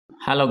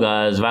Hello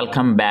guys,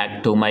 welcome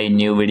back to my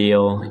new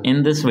video.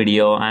 In this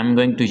video, I'm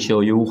going to show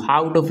you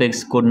how to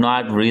fix could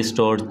not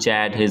restore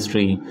chat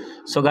history.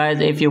 So guys,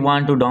 if you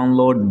want to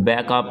download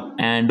backup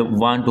and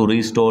want to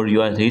restore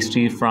your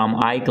history from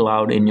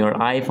iCloud in your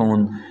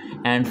iPhone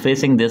and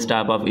facing this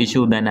type of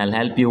issue, then I'll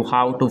help you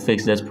how to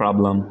fix this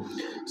problem.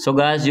 So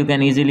guys, you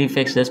can easily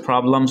fix this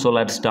problem. So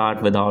let's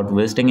start without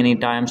wasting any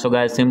time. So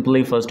guys,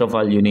 simply first of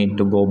all, you need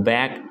to go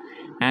back,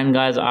 and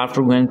guys,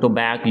 after going to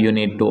back, you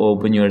need to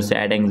open your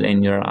settings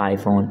in your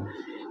iPhone.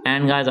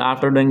 And guys,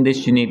 after doing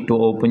this, you need to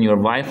open your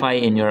Wi-Fi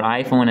in your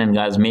iPhone, and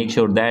guys, make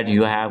sure that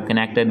you have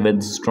connected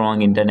with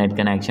strong internet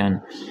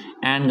connection.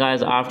 And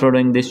guys, after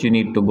doing this, you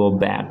need to go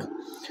back.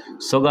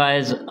 So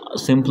guys,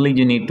 simply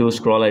you need to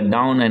scroll it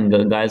down,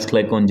 and guys,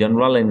 click on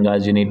general, and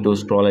guys, you need to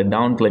scroll it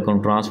down, click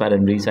on transfer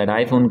and reset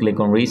iPhone,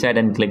 click on reset,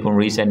 and click on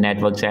reset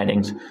network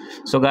settings.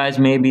 So guys,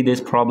 maybe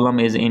this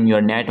problem is in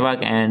your network,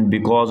 and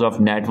because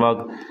of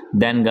network,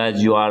 then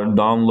guys, your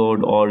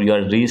download or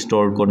your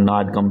restore could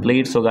not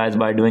complete. So guys,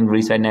 by doing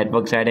reset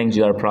network settings,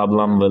 your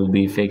problem will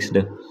be fixed.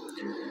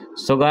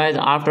 So guys,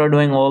 after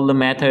doing all the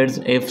methods,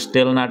 if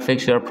still not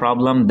fix your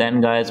problem, then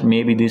guys,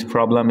 maybe this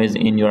problem is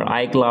in your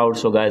iCloud.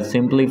 So guys,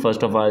 simply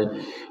first of all,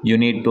 you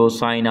need to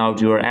sign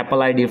out your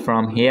Apple ID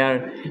from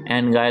here,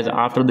 and guys,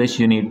 after this,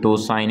 you need to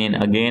sign in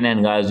again,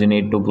 and guys, you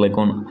need to click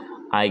on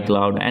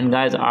iCloud. And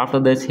guys,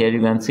 after this, here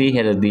you can see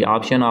here is the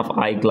option of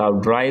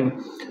iCloud Drive.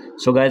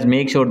 So guys,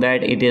 make sure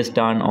that it is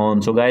turned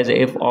on. So guys,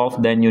 if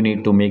off, then you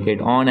need to make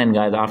it on, and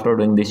guys, after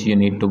doing this, you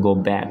need to go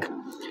back.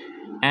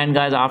 And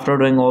guys, after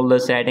doing all the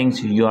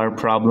settings, your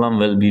problem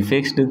will be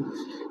fixed.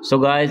 So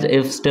guys,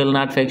 if still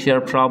not fix your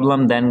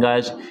problem, then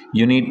guys,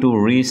 you need to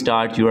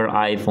restart your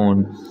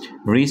iPhone.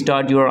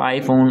 Restart your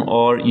iPhone,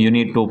 or you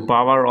need to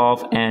power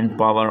off and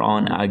power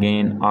on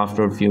again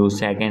after a few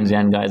seconds.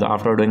 And guys,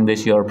 after doing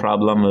this, your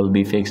problem will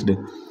be fixed.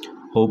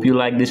 Hope you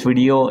like this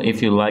video.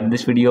 If you like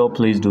this video,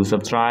 please do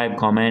subscribe,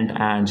 comment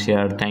and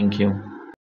share. Thank you.